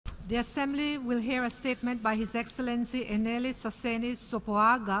The Assembly will hear a statement by His Excellency Enele Sosene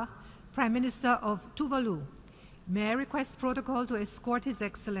Sopoaga, Prime Minister of Tuvalu. May I request protocol to escort His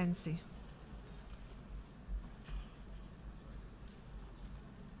Excellency.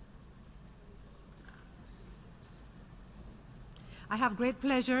 I have great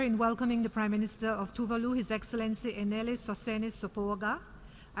pleasure in welcoming the Prime Minister of Tuvalu, His Excellency Enele Sosene Sopoaga.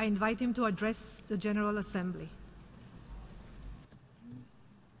 I invite him to address the General Assembly.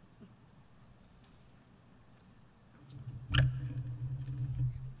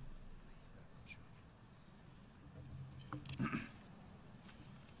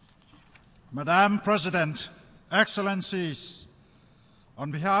 Madam President, Excellencies,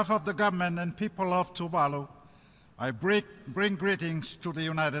 on behalf of the government and people of Tuvalu, I bring greetings to the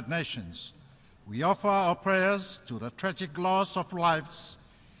United Nations. We offer our prayers to the tragic loss of lives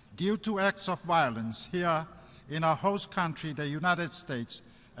due to acts of violence here in our host country, the United States,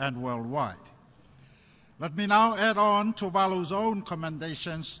 and worldwide. Let me now add on Tuvalu's own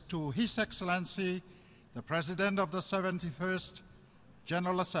commendations to His Excellency, the President of the 71st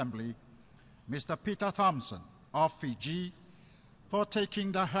General Assembly, Mr. Peter Thompson of Fiji, for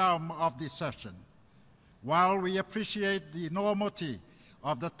taking the helm of this session. While we appreciate the enormity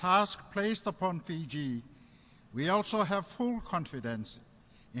of the task placed upon Fiji, we also have full confidence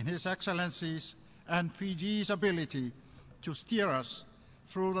in His Excellency's and Fiji's ability to steer us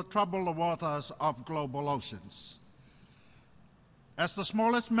through the troubled waters of global oceans. As the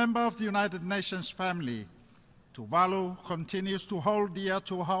smallest member of the United Nations family, Tuvalu continues to hold dear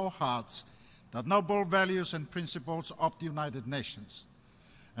to our hearts the noble values and principles of the United Nations,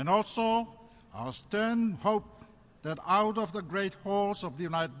 and also our stern hope that out of the great halls of the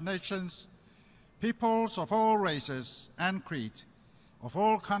United Nations, peoples of all races and creed, of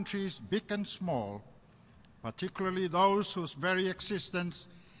all countries, big and small, particularly those whose very existence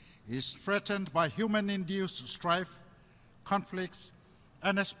is threatened by human-induced strife, conflicts,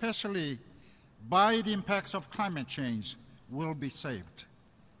 and especially by the impacts of climate change, will be saved.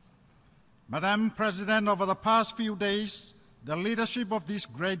 Madam President, over the past few days, the leadership of this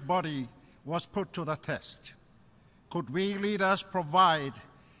great body was put to the test. Could we leaders provide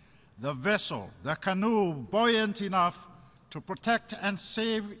the vessel, the canoe, buoyant enough to protect and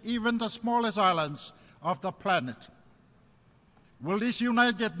save even the smallest islands of the planet? Will this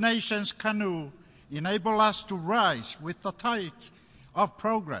United Nations canoe enable us to rise with the tide of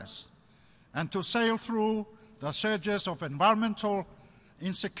progress and to sail through the surges of environmental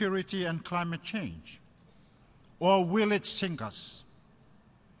insecurity and climate change? Or will it sink us?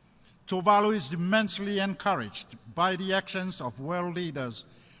 Tuvalu is immensely encouraged by the actions of world leaders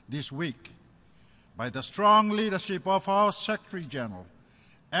this week, by the strong leadership of our Secretary General,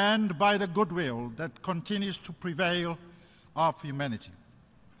 and by the goodwill that continues to prevail of humanity.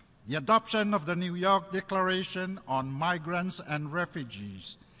 The adoption of the New York Declaration on Migrants and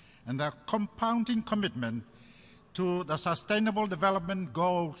Refugees and the compounding commitment to the Sustainable Development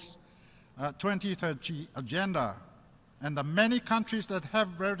Goals 2030 agenda, and the many countries that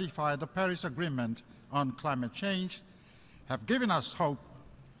have ratified the Paris Agreement on climate change have given us hope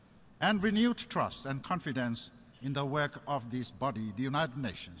and renewed trust and confidence in the work of this body, the United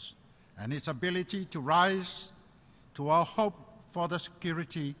Nations, and its ability to rise to our hope for the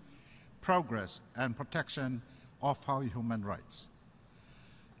security, progress, and protection of our human rights.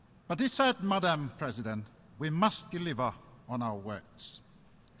 But this said, Madam President, we must deliver on our words.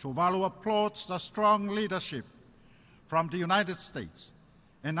 Tuvalu applauds the strong leadership from the United States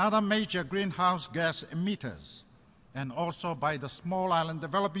and other major greenhouse gas emitters, and also by the small island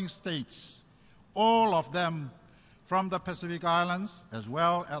developing states, all of them from the Pacific Islands, as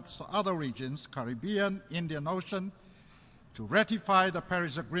well as other regions, Caribbean, Indian Ocean, to ratify the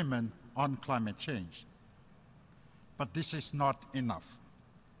Paris Agreement on climate change. But this is not enough.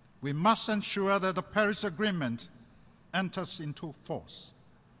 We must ensure that the Paris Agreement enters into force.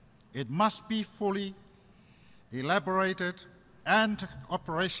 It must be fully elaborated and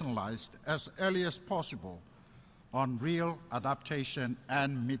operationalized as early as possible on real adaptation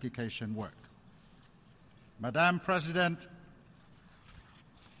and mitigation work. Madam President,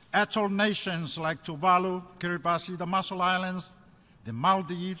 atoll nations like Tuvalu, Kiribati, the Marshall Islands, the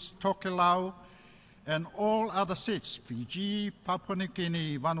Maldives, Tokelau, and all other states, Fiji, Papua New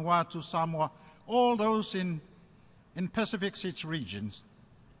Guinea, Vanuatu, Samoa, all those in Pacific States regions,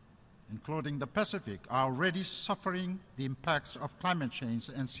 including the Pacific, are already suffering the impacts of climate change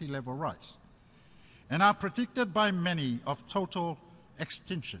and sea level rise, and are predicted by many of total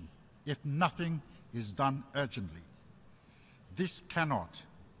extinction if nothing is done urgently. This cannot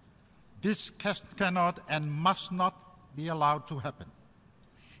and must not be allowed to happen.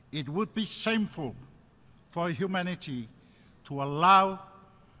 It would be shameful for humanity to allow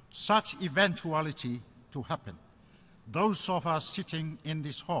such eventuality to happen. Those of us sitting in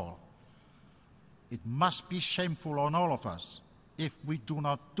this hall, it must be shameful on all of us if we do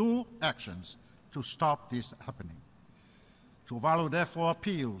not do actions to stop this happening. Tuvalu therefore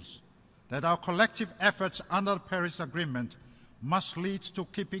appeals that our collective efforts under the Paris Agreement must lead to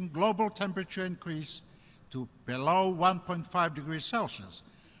keeping global temperature increase to below 1.5 degrees Celsius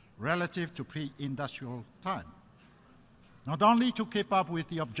relative to pre-industrial time. Not only to keep up with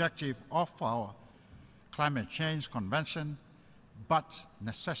the objective of our Climate Change Convention, but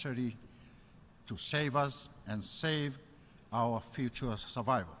necessary to save us and save our future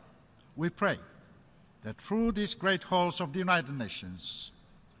survival. We pray that through these great halls of the United Nations,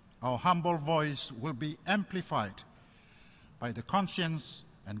 our humble voice will be amplified by the conscience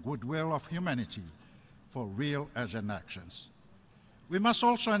and goodwill of humanity for real urgent actions. We must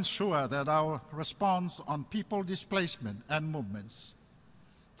also ensure that our response on people displacement and movements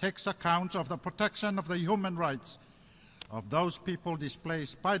takes account of the protection of the human rights of those people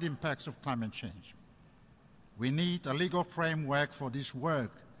displaced by the impacts of climate change. We need a legal framework for this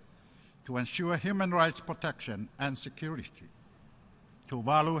work to ensure human rights protection and security.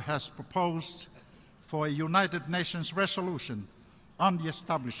 Tuvalu has proposed for a United Nations resolution on the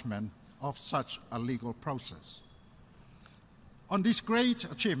establishment of such a legal process. On these great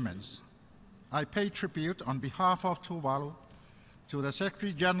achievements, I pay tribute on behalf of Tuvalu to the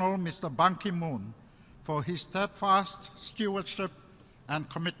Secretary General, Mr. Ban Ki-moon, for his steadfast stewardship and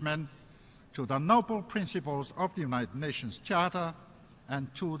commitment to the noble principles of the United Nations Charter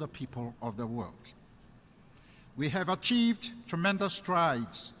and to the people of the world. We have achieved tremendous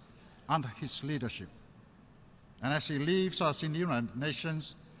strides under his leadership, and as he leaves us in the United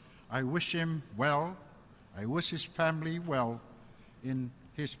Nations, I wish him well, I wish his family well in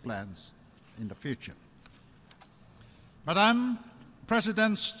his plans in the future. Madam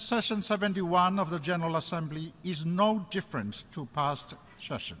President, Session 71 of the General Assembly is no different to past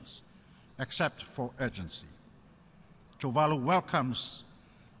sessions, except for urgency. Tuvalu welcomes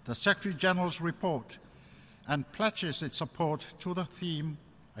the Secretary General's report and pledges its support to the theme,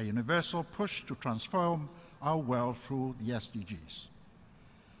 a universal push to transform our world through the SDGs.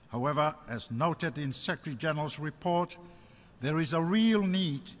 However, as noted in Secretary General's report, there is a real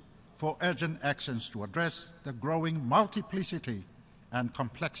need for urgent actions to address the growing multiplicity and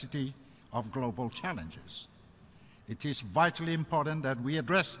complexity of global challenges. It is vitally important that we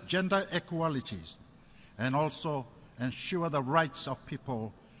address gender equalities and also ensure the rights of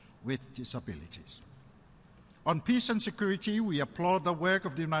people with disabilities. On peace and security, we applaud the work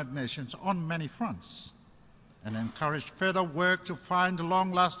of the United Nations on many fronts and encourage further work to find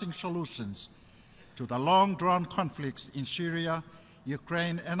long-lasting solutions to the long-drawn conflicts in Syria,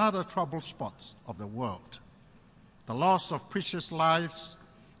 Ukraine, and other troubled spots of the world. The loss of precious lives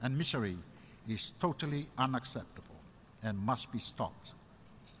and misery is totally unacceptable and must be stopped.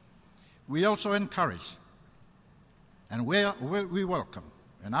 We also encourage, and we welcome,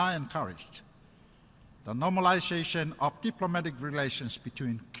 and are encouraged, the normalization of diplomatic relations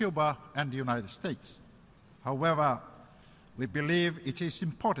between Cuba and the United States. However, we believe it is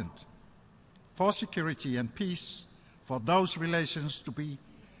important for security and peace for those relations to be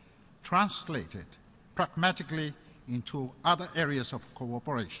translated pragmatically into other areas of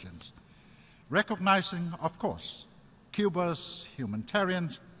cooperation, recognizing, of course, Cuba's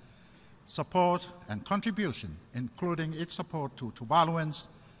humanitarian support and contribution, including its support to Tuvaluans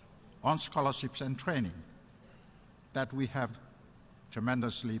on scholarships and training that we have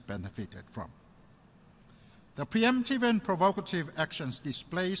tremendously benefited from. The preemptive and provocative actions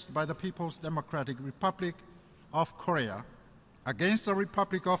displayed by the People's Democratic Republic of Korea against the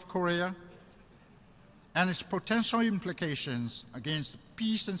Republic of Korea and its potential implications against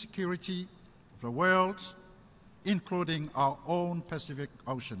peace and security of the world, including our own Pacific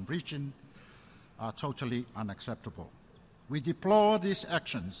Ocean region, are totally unacceptable. We deplore these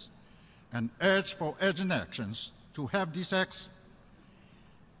actions and urge for urgent actions to have these acts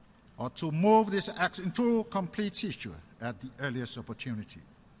or to move this act into complete seizure at the earliest opportunity.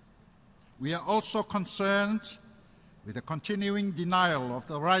 We are also concerned with the continuing denial of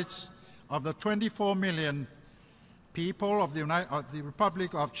the rights of the 24 million people of the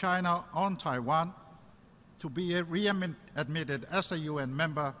Republic of China on Taiwan to be readmitted as a UN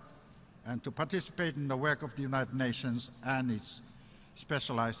member and to participate in the work of the United Nations and its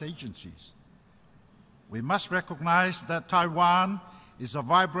specialized agencies. We must recognize that Taiwan is a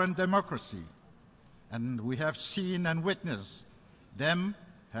vibrant democracy, and we have seen and witnessed them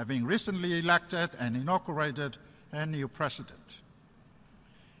having recently elected and inaugurated a new president.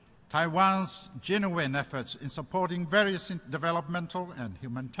 Taiwan's genuine efforts in supporting various developmental and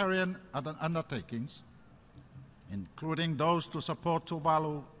humanitarian undertakings, including those to support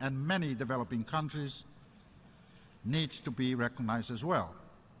Tuvalu and many developing countries, needs to be recognized as well.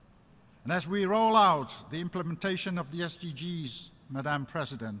 And as we roll out the implementation of the SDGs, Madam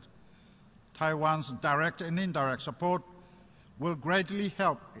President, Taiwan's direct and indirect support will greatly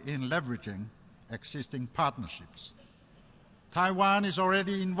help in leveraging existing partnerships. Taiwan is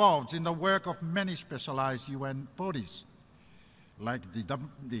already involved in the work of many specialized UN bodies, like the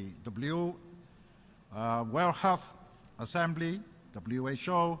World Health Assembly,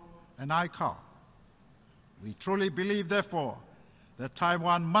 WHO, and ICAO. We truly believe, therefore, that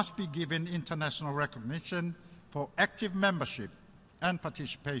Taiwan must be given international recognition for active membership and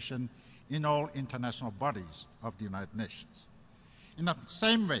participation in all international bodies of the United Nations. In the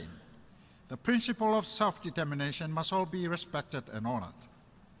same vein, the principle of self-determination must all be respected and honored.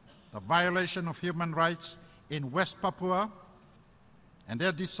 The violation of human rights in West Papua and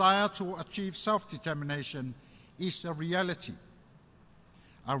their desire to achieve self-determination is a reality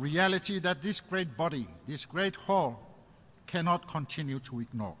that this great body, this great hall, cannot continue to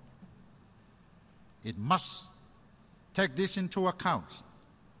ignore. It must take this into account.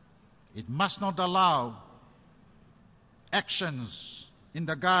 It must not allow actions in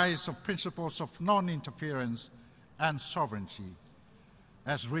the guise of principles of non-interference and sovereignty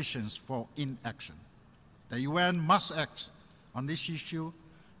as reasons for inaction. The UN must act on this issue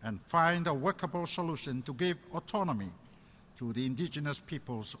and find a workable solution to give autonomy to the indigenous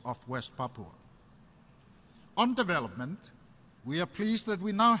peoples of West Papua. On development, we are pleased that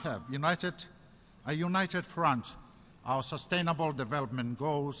we now have a united front, our Sustainable Development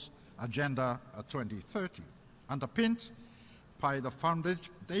Goals Agenda 2030, underpinned by the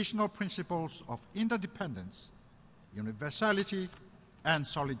foundational principles of interdependence, universality, and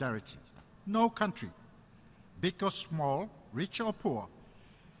solidarity. No country, big or small, rich or poor,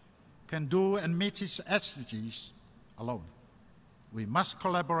 can do and meet its SDGs alone. We must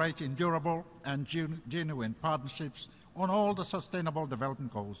collaborate in durable and genuine partnerships on all the sustainable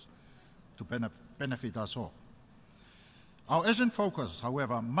development goals to benefit us all. Our urgent focus,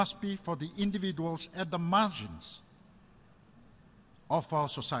 however, must be for the individuals at the margins of our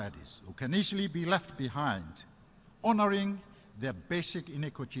societies who can easily be left behind, honoring their basic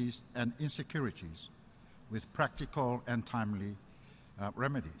inequities and insecurities with practical and timely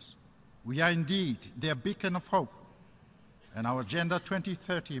remedies. We are indeed their beacon of hope, and our Agenda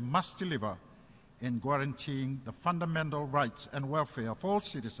 2030 must deliver in guaranteeing the fundamental rights and welfare of all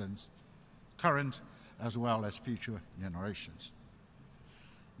citizens, current as well as future generations.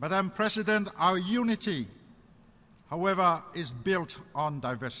 Madam President, our unity, however, is built on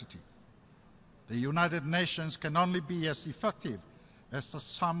diversity. The United Nations can only be as effective as the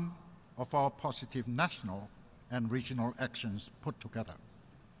sum of our positive national and regional actions put together.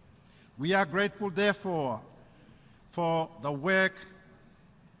 We are grateful, therefore, for the work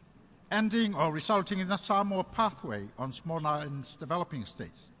ending or resulting in a Samoa pathway on small islands developing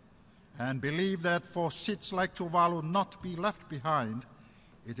states, and believe that for SIDS like Tuvalu not to be left behind,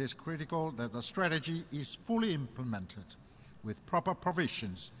 it is critical that the strategy is fully implemented with proper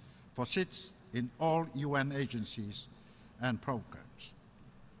provisions for SIDS in all UN agencies and programs.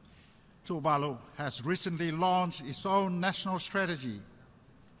 Tuvalu has recently launched its own national strategy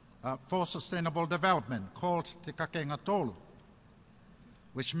for sustainable development called Te Kakenga Tolu,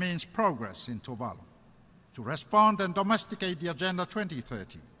 which means progress in Tuvalu, to respond and domesticate the Agenda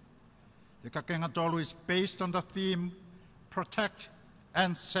 2030. Te Kakenga Tolu is based on the theme Protect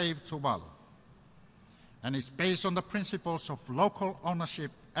and Save Tuvalu, and it's based on the principles of local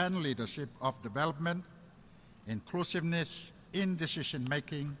ownership and leadership of development, inclusiveness in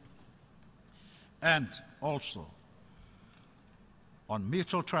decision-making, and also on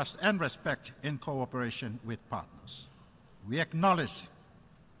mutual trust and respect in cooperation with partners. We acknowledge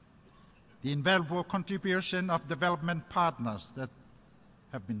the invaluable contribution of development partners that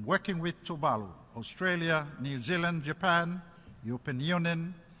have been working with Tuvalu: Australia, New Zealand, Japan, European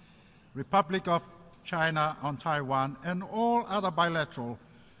Union, Republic of China on Taiwan, and all other bilateral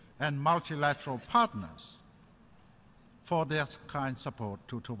and multilateral partners for their kind support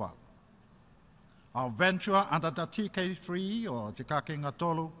to Tuvalu. Our venture under the TK3, or Te Kakenga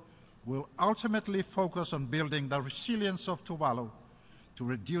Tolu, will ultimately focus on building the resilience of Tuvalu to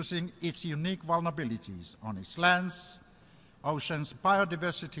reducing its unique vulnerabilities on its lands, oceans,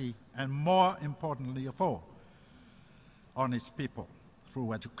 biodiversity, and more importantly of all, on its people,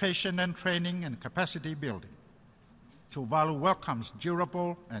 through education and training and capacity building. Tuvalu welcomes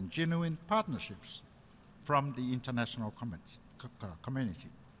durable and genuine partnerships from the international community.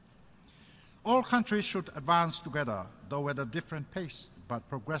 All countries should advance together, though at a different pace, but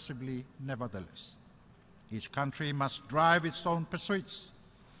progressively nevertheless. Each country must drive its own pursuits,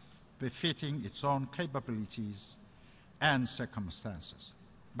 befitting its own capabilities and circumstances.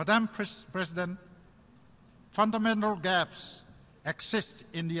 Madam President, fundamental gaps exist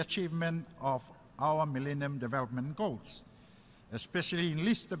in the achievement of our Millennium Development Goals, especially in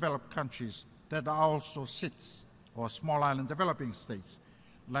least developed countries that are also SIDS, or small island developing states,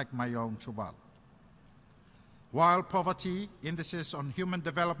 like my own Tuvalu. While poverty indices on human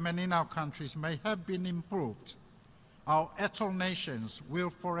development in our countries may have been improved, our atoll nations will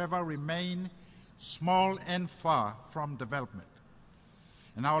forever remain small and far from development.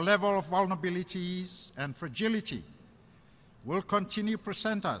 And our level of vulnerabilities and fragility will continue to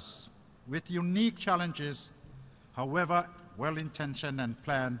present us with unique challenges, however well-intentioned and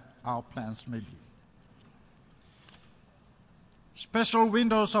planned our plans may be. Special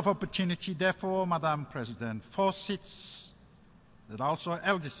windows of opportunity, therefore, Madam President, for SIDS, that also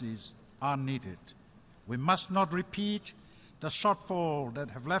LDCs, are needed. We must not repeat the shortfall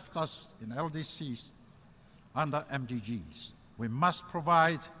that have left us in LDCs under MDGs. We must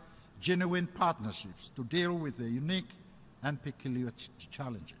provide genuine partnerships to deal with the unique and peculiar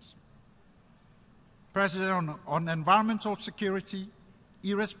challenges. President, on environmental security,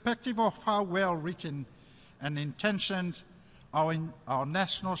 irrespective of how well-written and intentioned our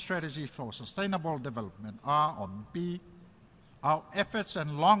national strategy for sustainable development are or be, our efforts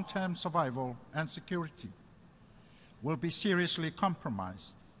and long-term survival and security will be seriously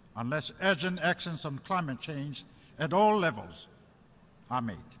compromised unless urgent actions on climate change at all levels are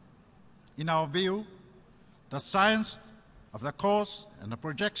made. In our view, the science of the cause and the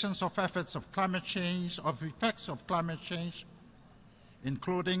projections of efforts of climate change, of effects of climate change,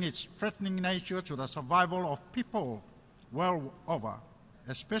 including its threatening nature to the survival of people world over,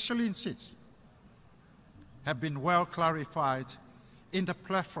 especially in SIDS, have been well clarified in the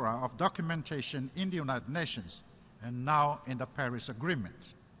plethora of documentation in the United Nations and now in the Paris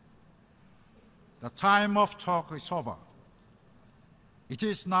Agreement. The time of talk is over. It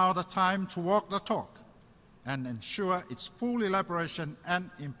is now the time to walk the talk and ensure its full elaboration and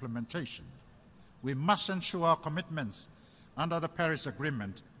implementation. We must ensure our commitments under the Paris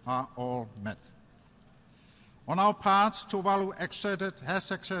Agreement are all met. On our part, Tuvalu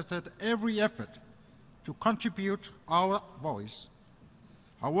has exerted every effort to contribute our voice,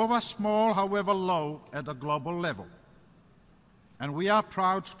 however small, however low, at the global level. And we are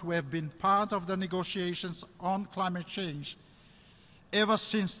proud to have been part of the negotiations on climate change ever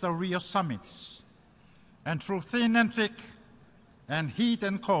since the Rio summits, and through thin and thick, and heat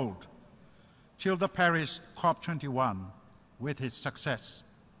and cold, till the Paris COP21 with its success,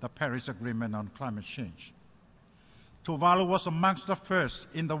 the Paris Agreement on Climate Change. Tuvalu was amongst the first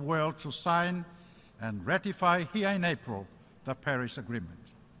in the world to sign and ratify here in April the Paris Agreement.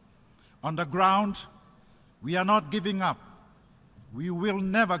 On the ground, we are not giving up. We will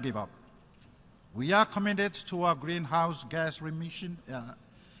never give up. We are committed to our greenhouse gas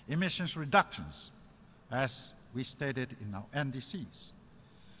emissions reductions, as we stated in our NDCs.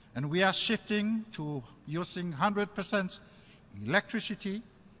 And we are shifting to using 100% electricity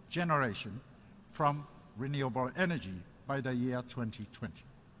generation from renewable energy by the year 2020.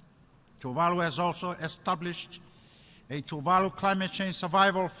 Tuvalu has also established a Tuvalu Climate Change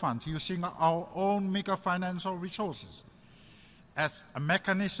Survival Fund using our own microfinancial resources as a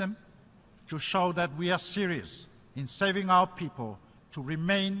mechanism to show that we are serious in saving our people to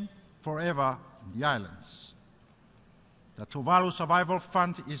remain forever in the islands. The Tuvalu Survival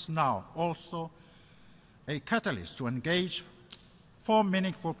Fund is now also a catalyst to engage for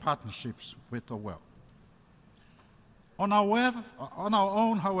meaningful partnerships with the world. On our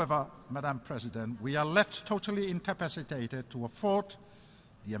own, however, Madam President, we are left totally incapacitated to afford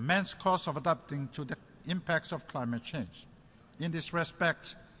the immense cost of adapting to the impacts of climate change. In this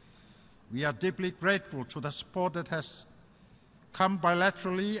respect, we are deeply grateful to the support that has come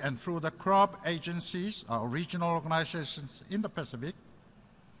bilaterally and through the CROB agencies, our regional organizations in the Pacific,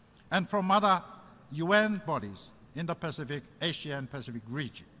 and from other UN bodies in the Pacific, Asia and Pacific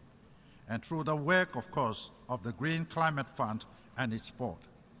region, and through the work, of course, of the Green Climate Fund and its board.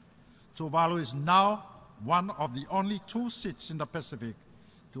 Tuvalu is now one of the only 2 SIDS in the Pacific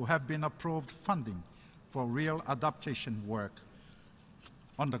to have been approved funding for real adaptation work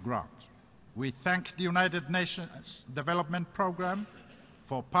on the ground. We thank the United Nations Development Programme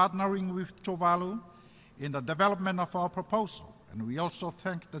for partnering with Tuvalu in the development of our proposal, and we also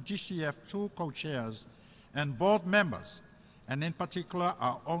thank the GCF2 co-chairs and board members, and in particular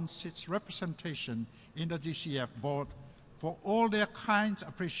our own SIDS representation in the GCF board, for all their kind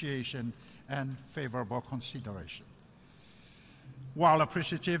appreciation and favorable consideration. While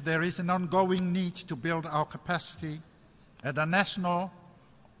appreciative, there is an ongoing need to build our capacity at the national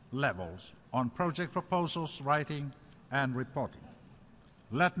levels on project proposals, writing, and reporting.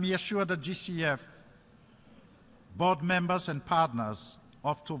 Let me assure the GCF board members and partners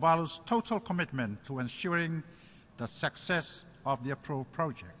of Tuvalu's total commitment to ensuring the success of the approved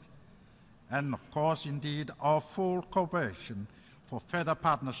project, and of course, indeed, our full cooperation for further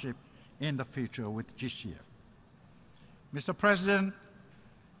partnership in the future with GCF. Mr. President,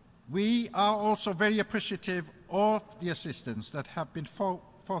 we are also very appreciative of the assistance that have been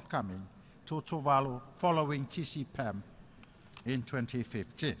forthcoming to Tuvalu following TCPAM in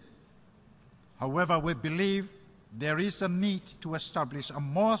 2015. However, we believe there is a need to establish a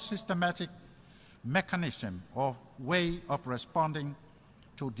more systematic mechanism or way of responding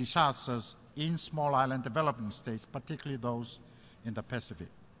to disasters in small island developing states, particularly those in the Pacific.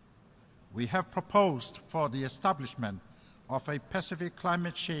 We have proposed for the establishment of a Pacific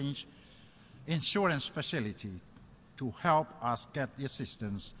climate change insurance facility to help us get the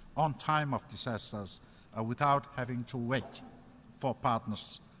assistance on time of disasters without having to wait for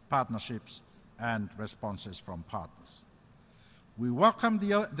partnerships and responses from partners. We welcome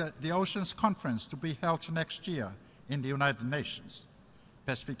the Oceans Conference to be held next year in the United Nations.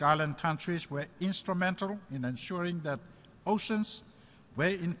 Pacific Island countries were instrumental in ensuring that oceans were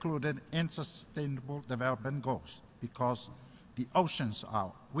included in Sustainable Development Goals, because the oceans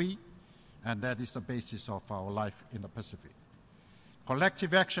are we, and that is the basis of our life in the Pacific.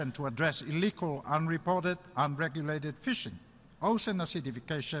 Collective action to address illegal, unreported, unregulated fishing, ocean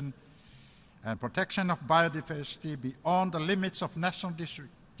acidification, and protection of biodiversity beyond the limits of national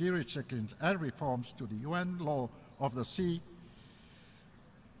jurisdictions and reforms to the UN law of the sea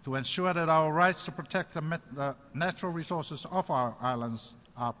to ensure that our rights to protect the natural resources of our islands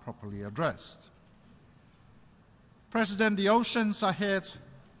are properly addressed. President, the oceans ahead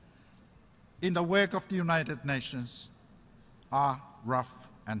in the work of the United Nations are rough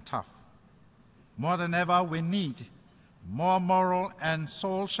and tough. More than ever, we need more moral and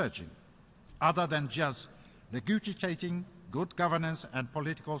soul-searching, other than just regurgitating good governance and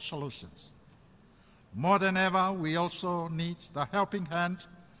political solutions. More than ever, we also need the helping hand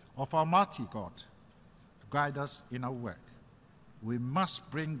of Almighty God to guide us in our work. We must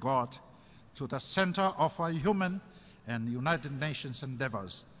bring God to the center of our human and United Nations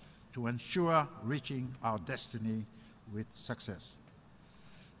endeavors to ensure reaching our destiny with success.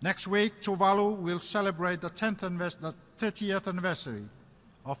 Next week, Tuvalu will celebrate the 30th anniversary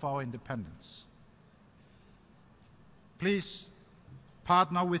of our independence. Please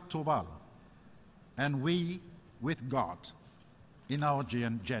partner with Tuvalu and we with God in our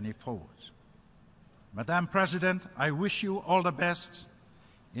journey forward. Madam President, I wish you all the best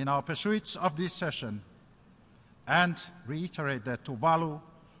in our pursuits of this session and reiterate that Tuvalu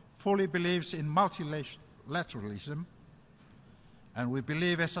fully believes in multilateralism, and we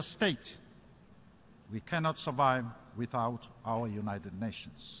believe as a state we cannot survive without our United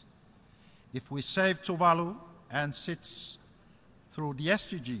Nations. If we save Tuvalu and sit through the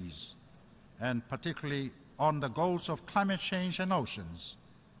SDGs, and particularly on the goals of climate change and oceans,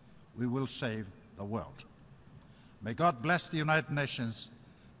 we will save the world. May God bless the United Nations.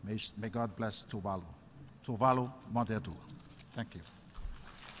 May God bless Tuvalu. Tuvalu Modedu. Thank you.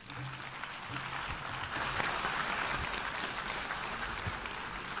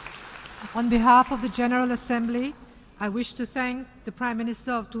 On behalf of the General Assembly, I wish to thank the Prime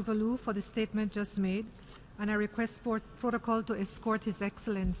Minister of Tuvalu for the statement just made, and I request protocol to escort His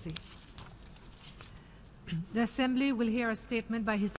Excellency. The Assembly will hear a statement by His